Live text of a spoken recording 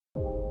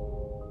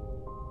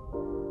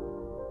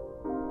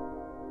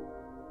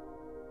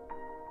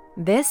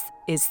This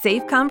is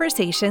Safe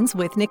Conversations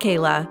with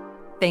Nikayla.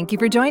 Thank you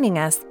for joining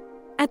us.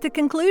 At the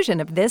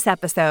conclusion of this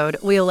episode,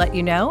 we'll let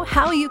you know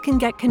how you can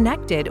get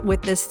connected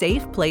with the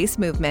Safe Place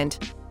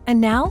movement. And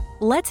now,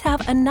 let's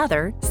have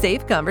another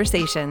safe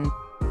conversation.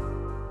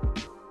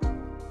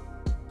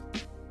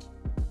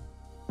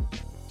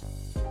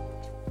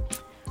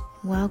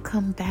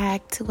 Welcome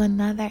back to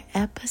another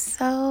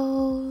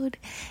episode.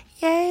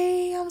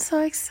 Yay, I'm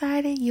so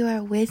excited you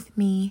are with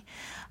me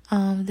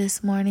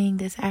this morning,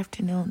 this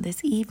afternoon,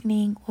 this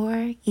evening,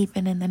 or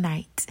even in the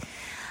night.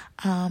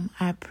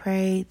 I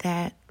pray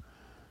that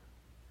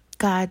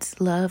God's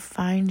love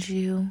finds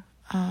you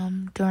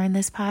during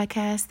this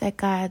podcast, that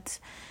God's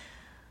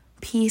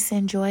peace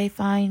and joy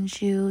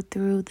finds you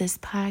through this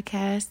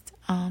podcast.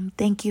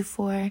 Thank you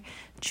for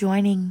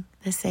joining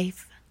the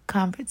Safe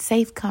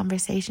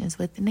Conversations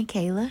with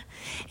Nikayla.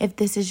 If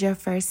this is your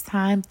first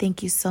time,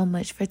 thank you so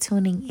much for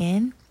tuning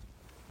in.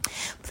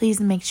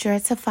 Please make sure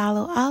to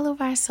follow all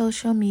of our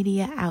social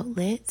media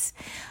outlets.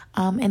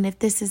 And if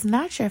this is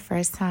not your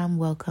first time,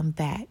 welcome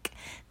back.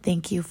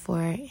 Thank you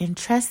for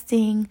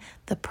entrusting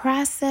the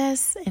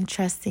process,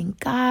 entrusting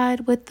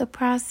God with the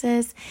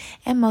process,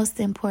 and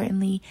most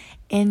importantly,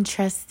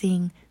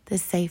 entrusting the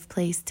Safe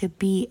Place to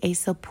be a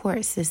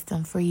support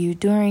system for you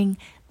during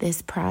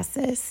this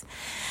process.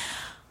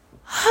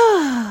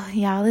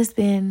 Y'all, it's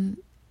been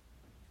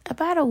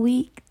about a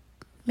week,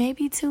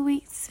 maybe 2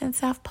 weeks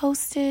since I've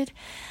posted.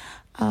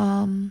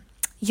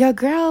 Your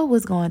girl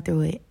was going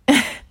through it.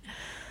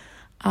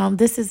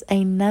 This is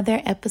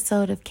another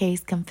episode of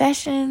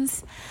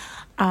Konfessions.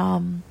 I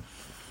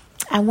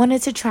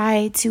wanted to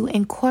try to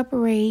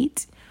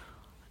incorporate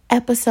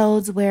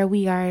episodes where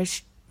we are,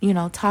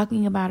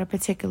 talking about a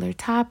particular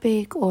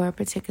topic or a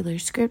particular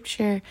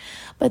scripture.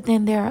 But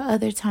then there are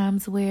other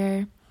times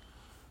where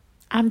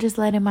I'm just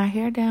letting my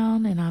hair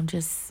down and I'm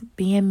just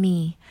being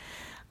me,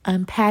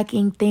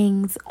 unpacking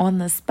things on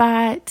the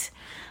spot,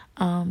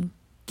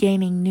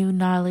 gaining new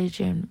knowledge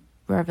and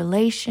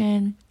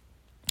revelation,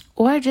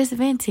 or just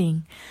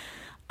venting.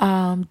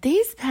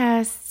 These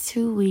past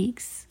 2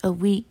 weeks, a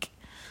week,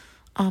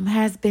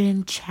 has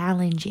been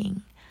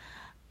challenging.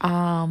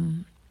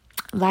 Life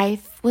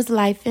was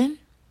lifing,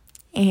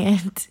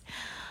 and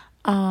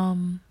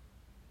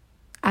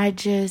I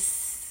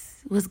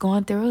just was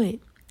going through it.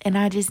 And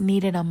I just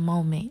needed a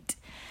moment.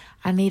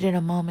 I needed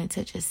a moment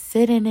to just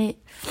sit in it.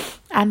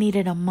 I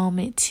needed a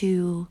moment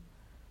to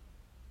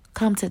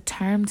come to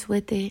terms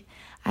with it.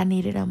 I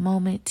needed a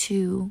moment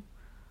to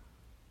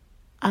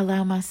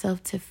allow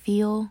myself to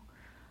feel.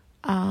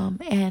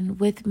 And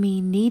with me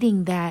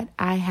needing that,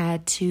 I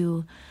had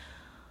to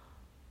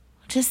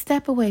just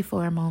step away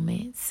for a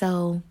moment.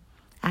 So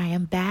I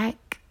am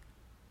back.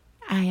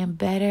 I am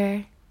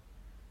better.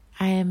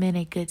 I am in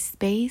a good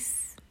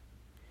space.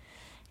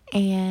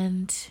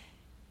 And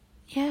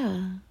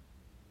yeah,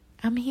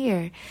 I'm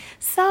here.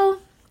 So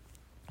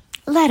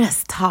let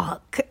us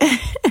talk.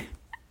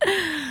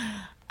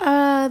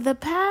 The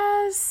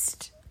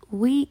past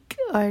week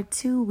or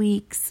 2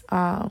 weeks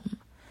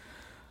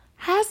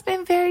has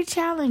been very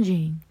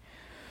challenging.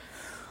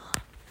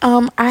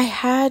 I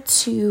had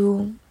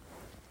to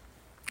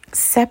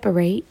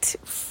separate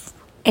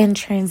and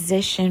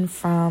transition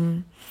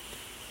from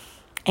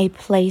a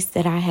place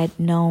that I had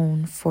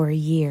known for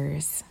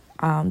years.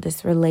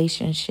 This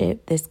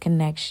relationship, this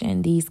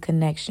connection, these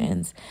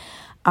connections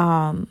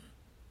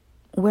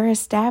were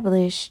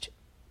established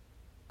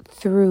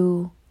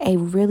through a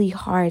really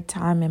hard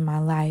time in my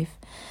life.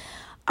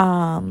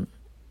 And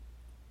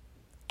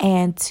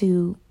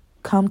to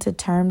come to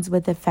terms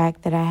with the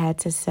fact that I had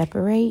to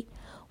separate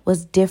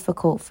was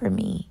difficult for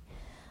me.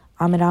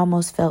 It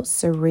almost felt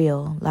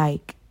surreal,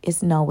 like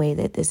it's no way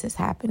that this is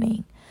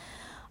happening.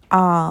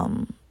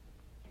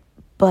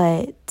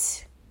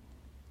 But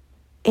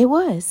it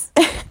was.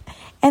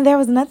 And there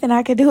was nothing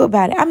I could do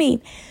about it. I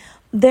mean,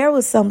 there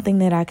was something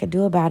that I could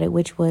do about it,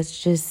 which was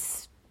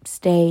just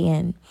stay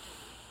and,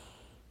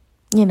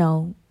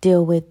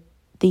 deal with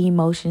the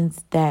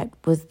emotions that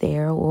was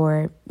there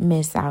or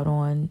miss out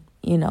on,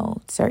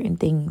 certain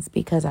things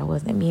because I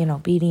wasn't being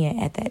obedient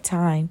at that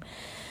time.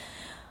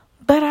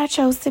 But I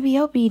chose to be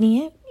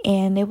obedient,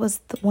 and it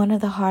was one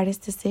of the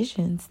hardest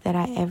decisions that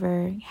I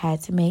ever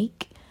had to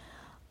make.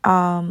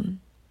 And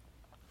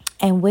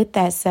with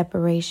that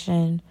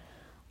separation,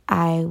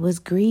 I was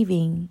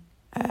grieving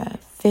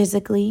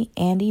physically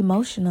and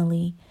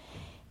emotionally,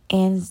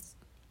 and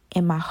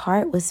my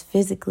heart was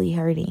physically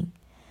hurting.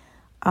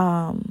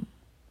 And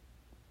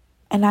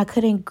I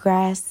couldn't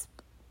grasp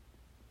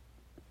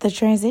the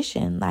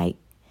transition. Like,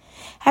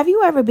 have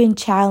you ever been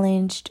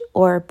challenged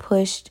or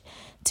pushed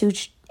to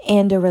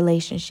end a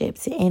relationship,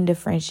 to end a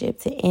friendship,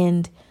 to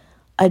end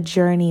a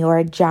journey or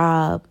a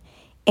job,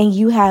 and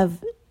you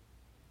have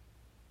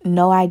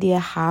no idea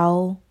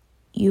how,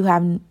 you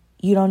don't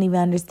even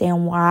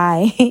understand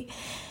why?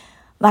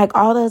 Like,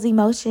 all those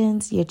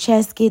emotions, your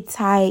chest gets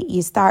tight,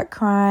 you start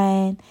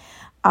crying,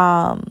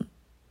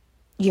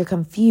 you're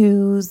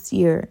confused,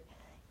 you're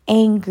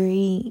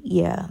angry,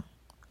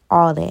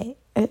 all that.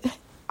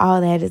 All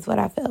that is what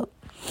I felt.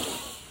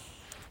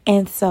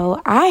 And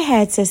so I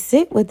had to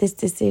sit with this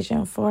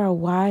decision for a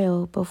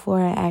while before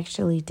I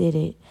actually did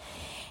it.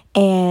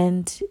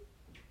 And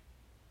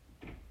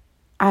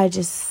I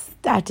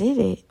did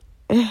it.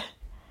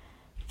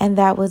 And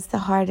that was the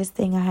hardest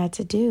thing I had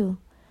to do.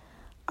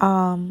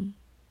 But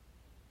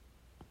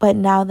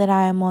now that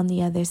I am on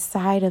the other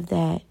side of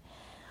that,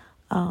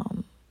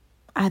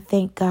 I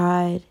thank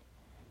God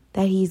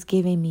that He's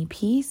giving me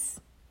peace.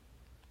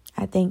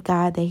 I thank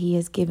God that He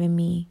has given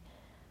me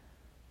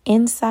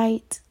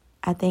insight.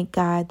 I thank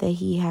God that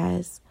He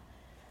has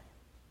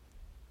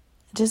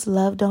just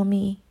loved on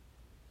me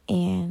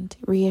and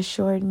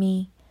reassured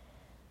me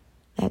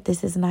that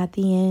this is not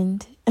the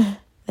end,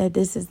 that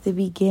this is the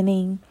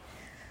beginning.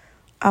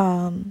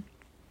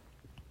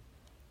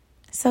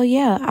 So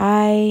yeah,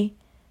 I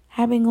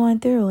have been going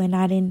through, and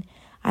I didn't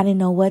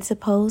know what to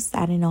post.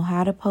 I didn't know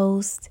how to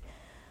post.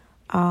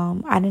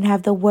 I didn't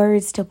have the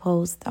words to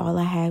post. All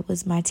I had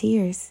was my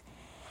tears.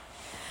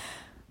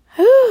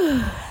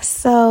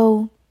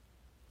 So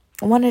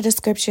one of the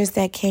scriptures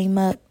that came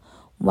up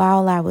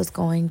while I was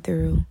going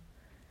through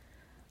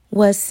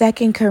was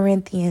 2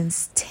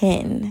 Corinthians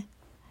 10,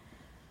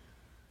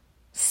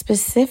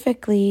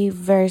 specifically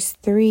verse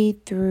 3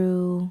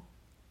 through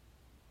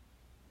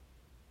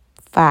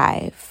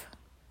 5.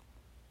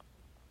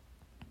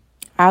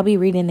 I'll be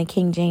reading the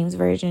King James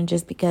Version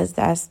just because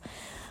that's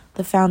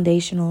the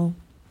foundational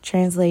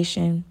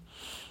translation,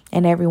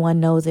 and everyone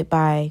knows it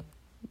by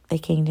the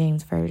King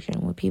James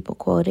Version when people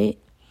quote it.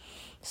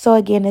 So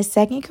again, it's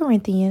 2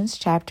 Corinthians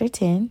chapter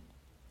 10,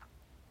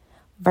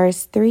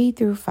 verse 3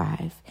 through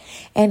 5.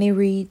 And it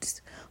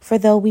reads, "For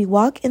though we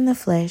walk in the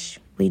flesh,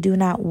 we do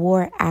not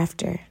war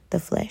after the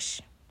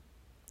flesh.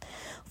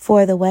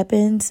 For the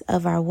weapons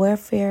of our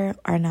warfare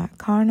are not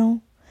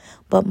carnal,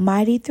 but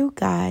mighty through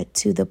God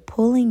to the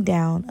pulling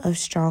down of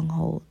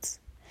strongholds,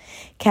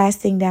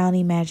 casting down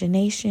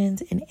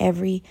imaginations and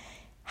every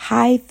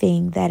high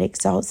thing that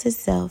exalts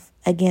itself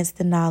against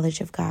the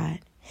knowledge of God,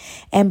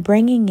 and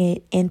bringing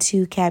it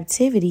into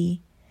captivity,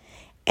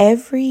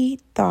 every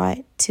thought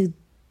to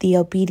the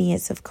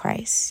obedience of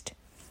Christ."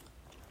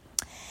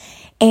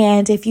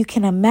 And if you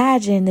can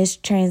imagine this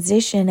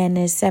transition and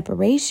this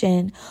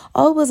separation,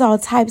 it was all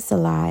types of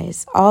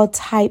lies, all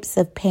types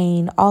of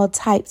pain, all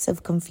types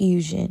of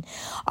confusion.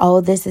 Oh,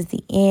 this is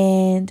the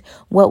end.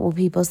 What will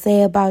people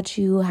say about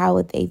you? How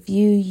would they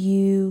view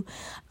you?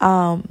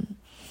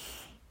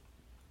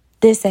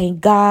 This ain't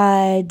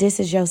God. This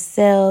is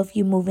yourself.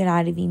 You moving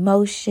out of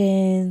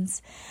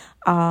emotions.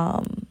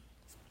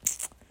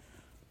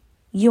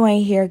 You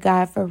ain't hear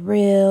God for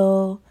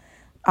real.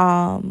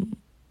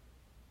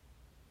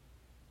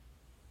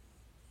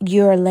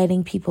 You're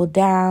letting people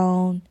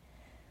down,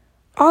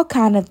 all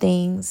kind of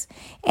things.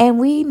 And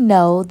we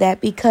know that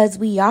because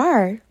we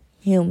are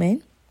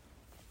human,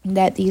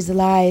 that these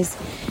lies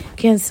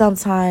can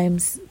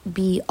sometimes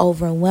be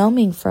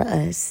overwhelming for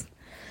us.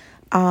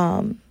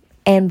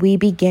 And we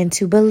begin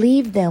to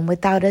believe them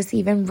without us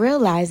even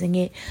realizing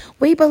it.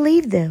 We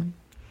believe them.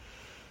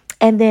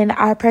 And then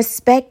our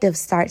perspective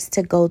starts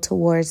to go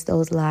towards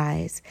those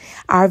lies.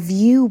 Our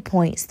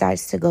viewpoint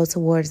starts to go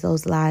towards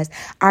those lies.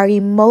 Our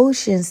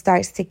emotion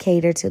starts to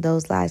cater to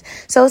those lies.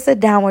 So it's a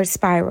downward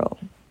spiral.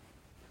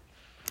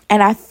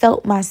 And I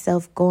felt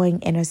myself going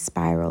in a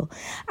spiral.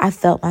 I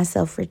felt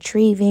myself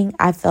retrieving.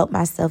 I felt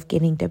myself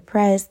getting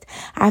depressed.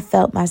 I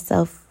felt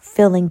myself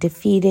feeling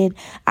defeated.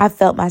 I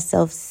felt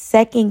myself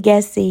second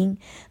guessing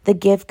the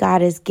gift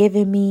God has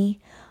given me.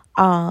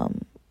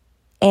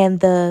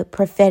 And the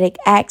prophetic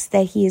acts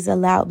that He has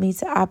allowed me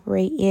to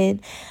operate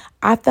in.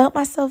 I felt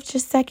myself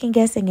just second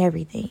guessing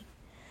everything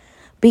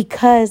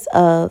because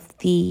of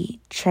the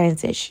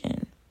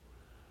transition.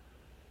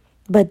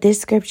 But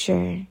this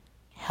scripture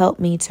helped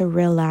me to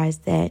realize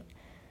that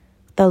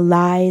the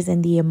lies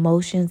and the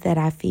emotions that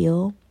I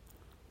feel,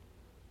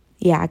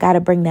 I got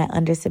to bring that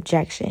under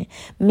subjection.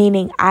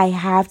 Meaning I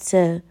have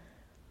to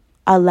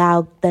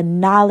allow the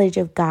knowledge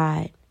of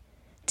God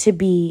to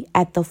be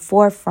at the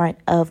forefront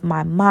of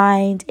my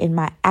mind, in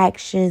my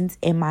actions,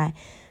 in my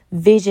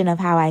vision of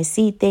how I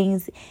see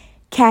things,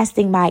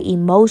 casting my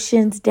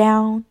emotions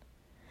down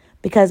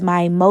because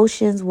my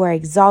emotions were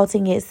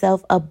exalting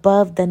itself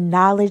above the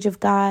knowledge of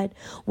God,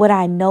 what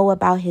I know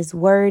about His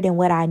word and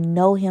how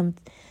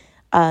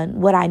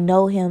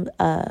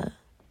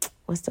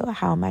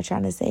am I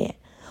trying to say it?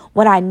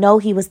 What I know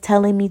He was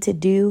telling me to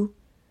do.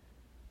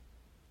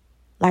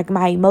 Like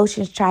my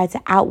emotions tried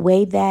to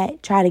outweigh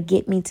that, try to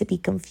get me to be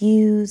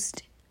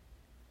confused.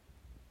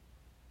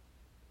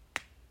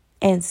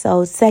 And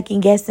so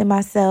second guessing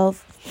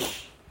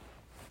myself.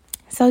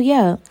 So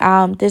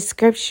this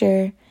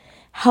scripture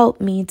helped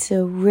me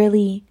to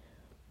really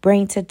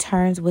bring to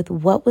terms with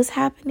what was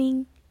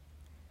happening,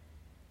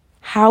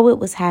 how it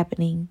was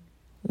happening,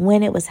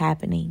 when it was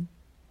happening,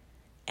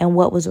 and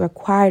what was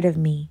required of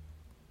me,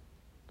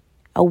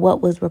 or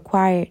what was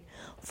required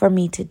for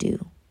me to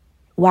do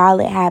while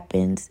it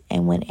happens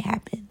and when it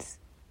happens.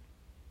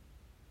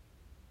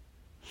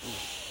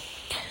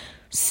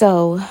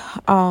 So,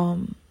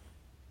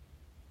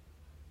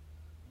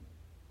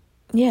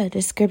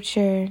 the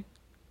scripture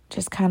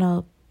just kind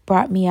of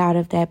brought me out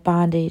of that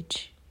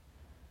bondage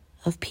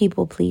of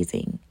people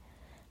pleasing,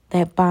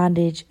 that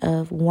bondage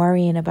of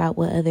worrying about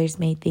what others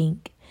may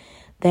think,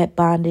 that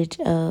bondage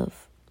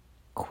of,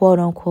 quote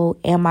unquote,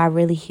 am I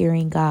really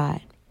hearing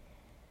God?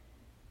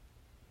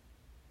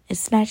 It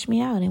snatched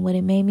me out, and what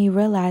it made me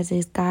realize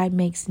is God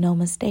makes no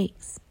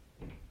mistakes.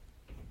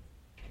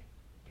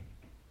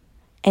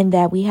 And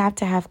that we have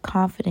to have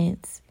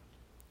confidence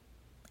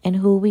in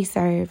who we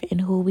serve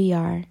and who we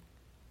are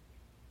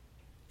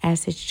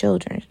as His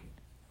children.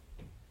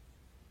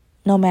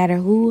 No matter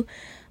who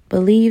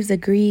believes,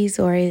 agrees,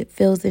 or it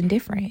feels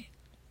indifferent.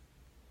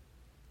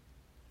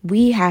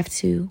 We have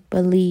to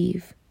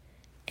believe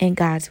in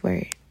God's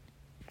word.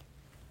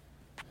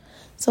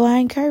 So I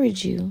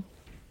encourage you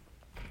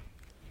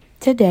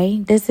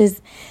today. This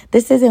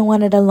isn't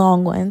one of the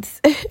long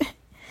ones.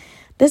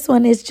 This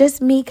one is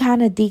just me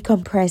kind of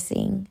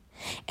decompressing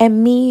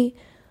and me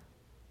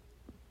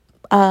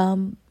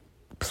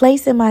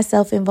placing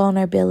myself in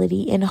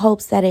vulnerability in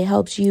hopes that it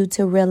helps you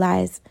to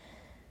realize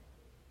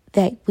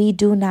that we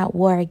do not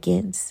war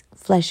against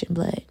flesh and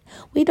blood.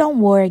 We don't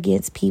war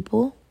against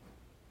people.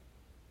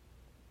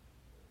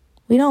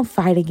 We don't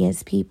fight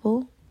against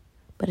people,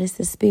 but it's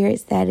the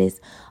spirits that is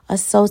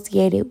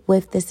associated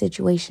with the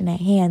situation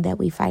at hand that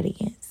we fight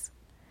against.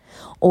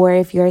 Or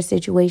if your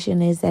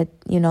situation is that,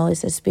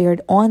 it's a spirit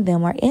on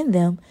them or in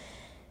them,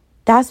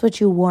 that's what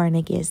you're warring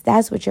against.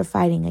 That's what you're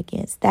fighting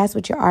against. That's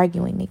what you're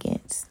arguing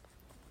against.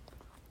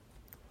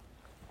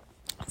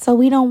 So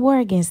we don't war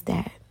against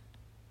that.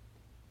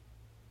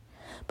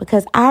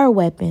 Because our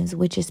weapons,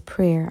 which is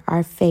prayer,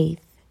 our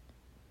faith,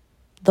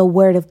 the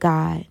word of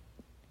God,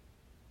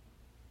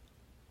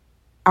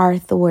 our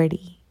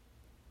authority,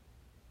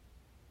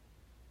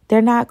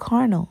 they're not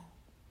carnal,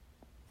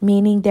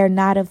 meaning they're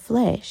not of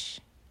flesh,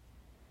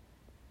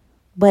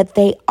 but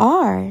they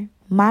are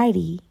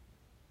mighty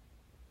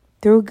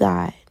through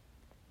God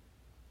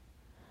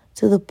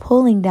to the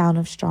pulling down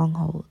of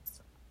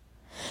strongholds.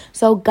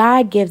 So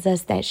God gives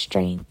us that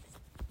strength.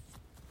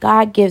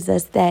 God gives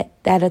us that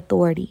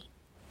authority.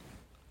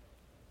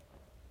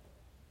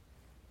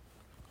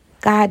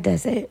 God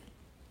does it.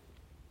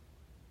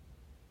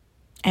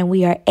 And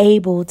we are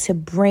able to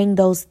bring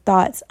those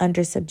thoughts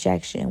under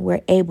subjection.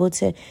 We're able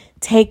to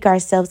take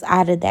ourselves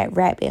out of that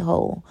rabbit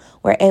hole.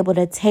 We're able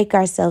to take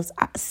ourselves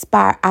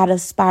out of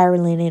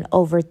spiraling and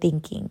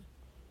overthinking.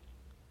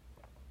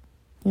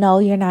 No,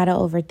 you're not an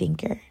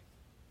overthinker.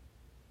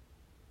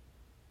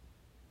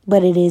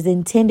 But it is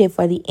intended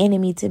for the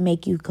enemy to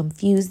make you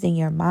confused in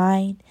your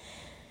mind,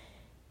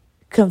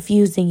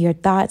 confused in your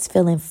thoughts,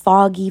 feeling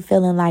foggy,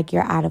 feeling like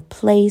you're out of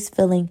place,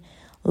 feeling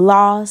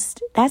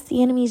lost. That's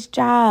the enemy's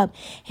job.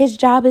 His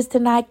job is to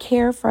not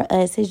care for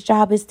us. His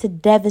job is to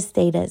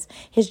devastate us.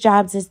 His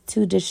job is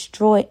to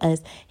destroy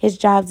us. His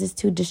job is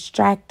to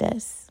distract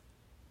us.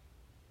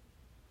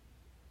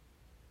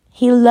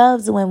 He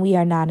loves when we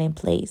are not in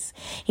place.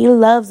 He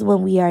loves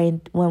when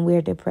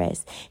we're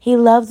depressed. He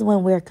loves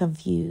when we're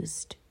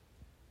confused.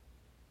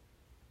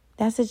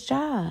 That's his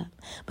job,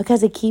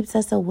 because it keeps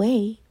us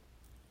away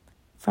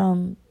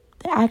from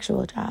the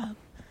actual job,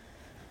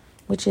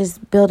 which is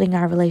building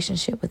our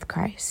relationship with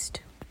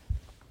Christ.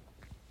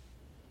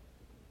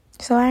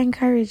 So I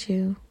encourage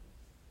you,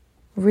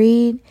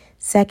 read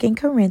 2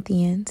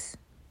 Corinthians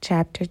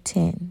chapter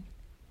 10.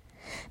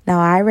 Now,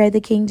 I read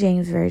the King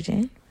James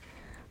Version,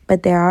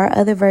 but there are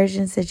other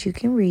versions that you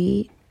can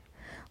read.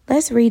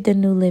 Let's read the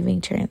New Living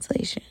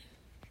Translation.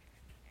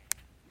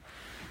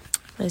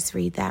 Let's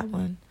read that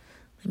one.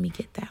 Let me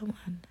get that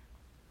one.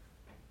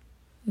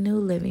 New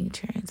Living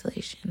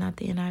Translation, not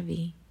the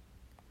NIV.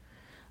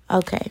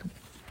 Okay.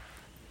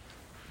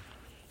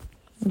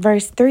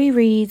 Verse 3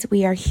 reads,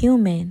 "We are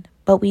human,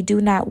 but we do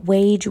not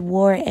wage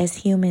war as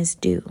humans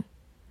do.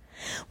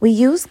 We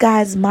use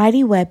God's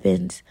mighty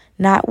weapons,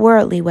 not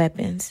worldly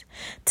weapons,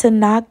 to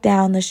knock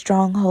down the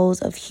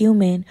strongholds of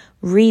human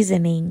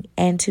reasoning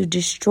and to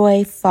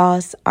destroy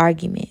false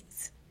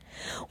arguments.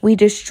 We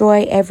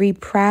destroy every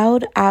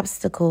proud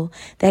obstacle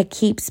that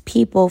keeps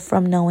people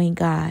from knowing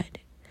God.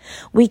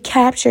 We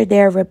capture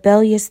their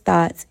rebellious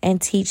thoughts and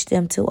teach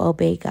them to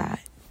obey God."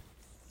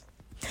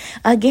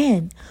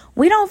 Again,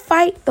 we don't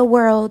fight the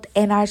world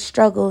and our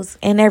struggles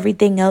and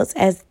everything else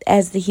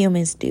as the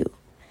humans do,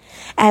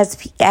 as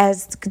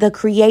the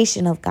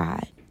creation of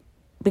God,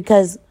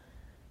 because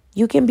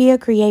you can be a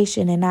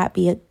creation and not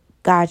be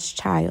God's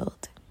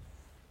child.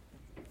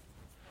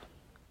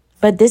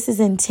 But this is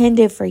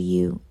intended for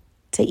you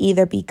to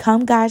either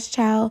become God's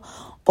child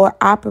or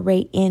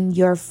operate in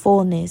your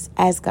fullness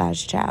as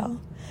God's child.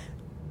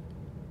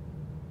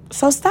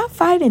 So stop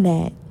fighting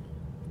that.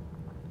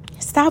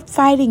 Stop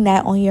fighting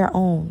that on your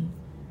own.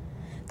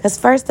 Because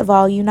first of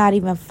all, you're not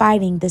even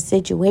fighting the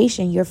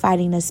situation. You're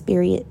fighting the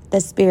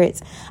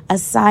spirits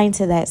assigned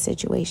to that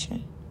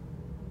situation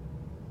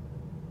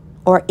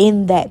or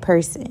in that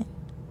person.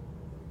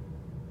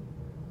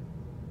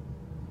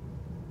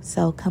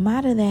 So come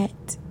out of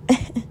that.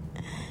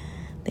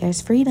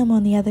 There's freedom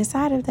on the other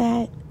side of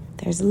that.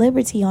 There's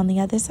liberty on the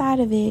other side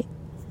of it.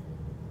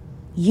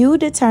 You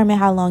determine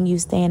how long you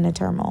stay in the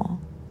turmoil.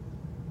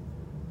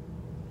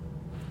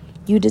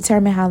 You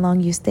determine how long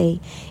you stay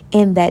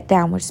in that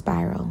downward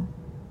spiral.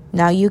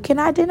 Now, you can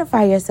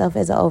identify yourself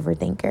as an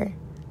overthinker,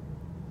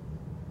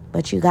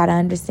 but you got to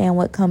understand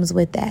what comes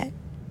with that.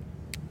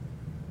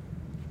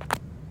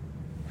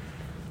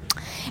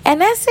 And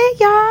that's it,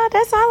 y'all.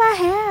 That's all I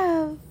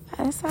have.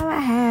 That's all I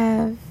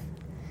have.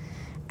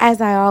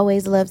 As I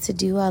always love to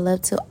do, I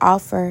love to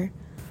offer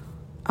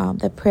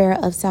the prayer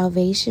of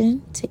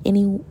salvation to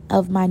any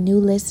of my new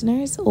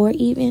listeners or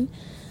even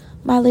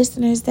my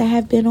listeners that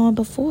have been on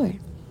before.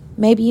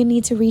 Maybe you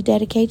need to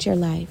rededicate your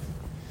life.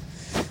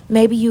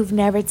 Maybe you've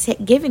never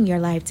given your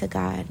life to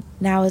God.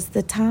 Now is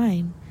the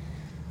time.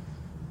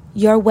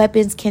 Your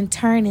weapons can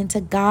turn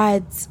into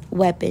God's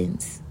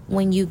weapons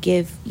when you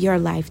give your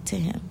life to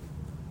Him.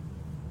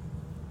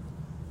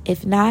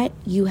 If not,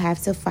 you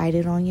have to fight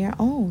it on your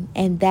own.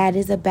 And that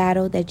is a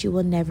battle that you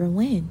will never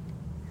win.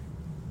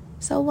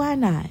 So why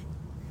not?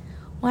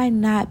 Why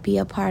not be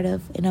a part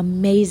of an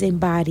amazing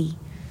body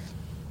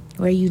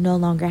where you no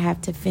longer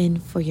have to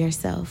fend for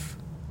yourself?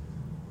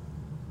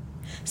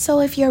 So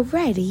if you're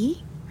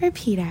ready,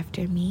 repeat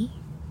after me.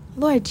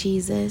 Lord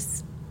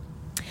Jesus,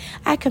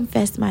 I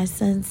confess my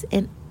sins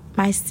and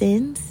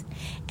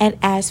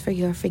ask for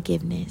your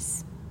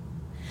forgiveness.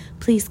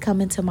 Please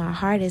come into my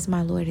heart as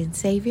my Lord and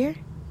Savior.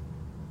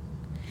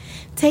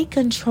 Take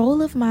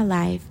control of my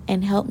life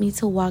and help me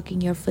to walk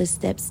in your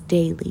footsteps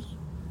daily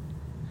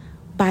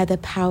by the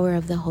power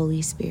of the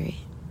Holy Spirit.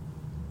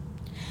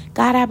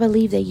 God, I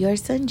believe that your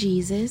Son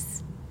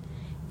Jesus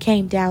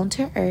came down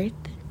to earth,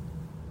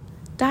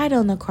 died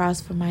on the cross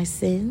for my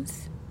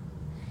sins,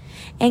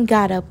 and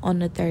got up on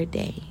the third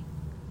day.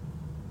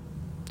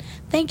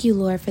 Thank you,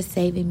 Lord, for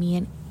saving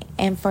me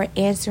and for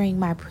answering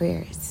my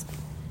prayers.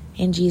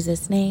 In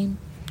Jesus' name,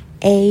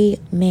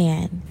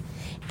 amen.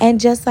 And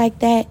just like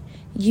that,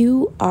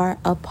 you are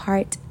a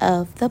part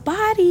of the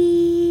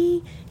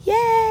body.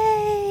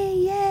 Yay,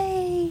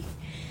 yay.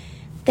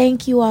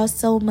 Thank you all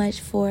so much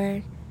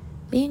for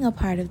being a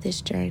part of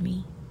this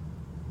journey.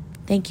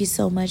 Thank you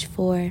so much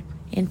for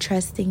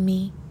entrusting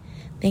me.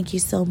 Thank you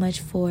so much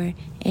for,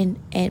 and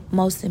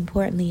most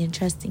importantly,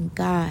 entrusting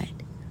God.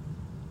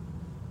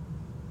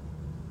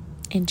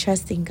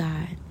 Entrusting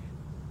God.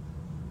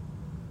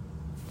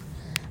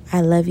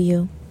 I love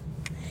you.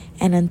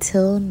 And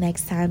until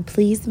next time,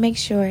 please make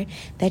sure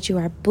that you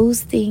are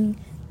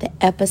boosting the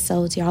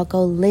episodes. Y'all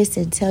go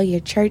listen. Tell your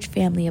church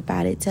family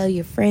about it. Tell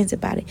your friends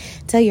about it.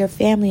 Tell your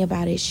family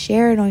about it.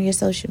 Share it on your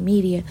social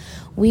media.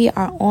 We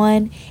are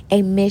on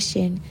a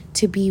mission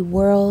to be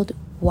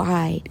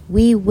worldwide.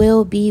 We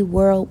will be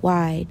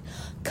worldwide.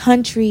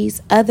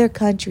 Other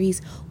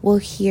countries will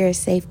hear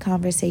Safe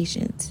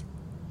Conversations.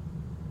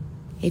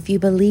 If you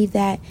believe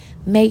that,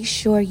 make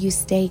sure you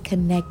stay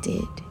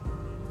connected.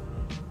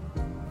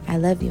 I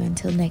love you.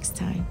 Until next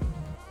time.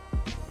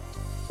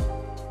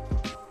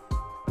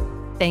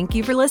 Thank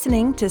you for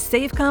listening to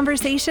Safe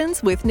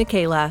Conversations with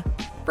Nikayla.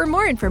 For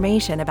more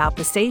information about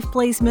the Safe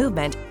Place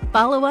movement,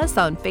 follow us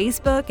on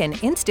Facebook and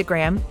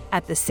Instagram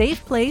at The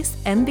Safe Place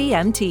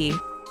MVMT.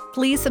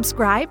 Please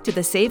subscribe to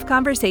the Safe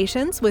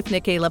Conversations with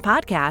Nikayla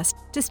podcast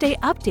to stay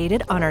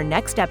updated on our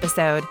next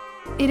episode.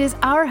 It is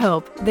our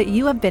hope that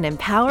you have been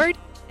empowered,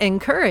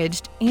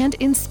 encouraged, and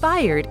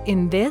inspired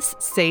in this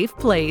safe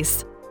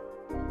place.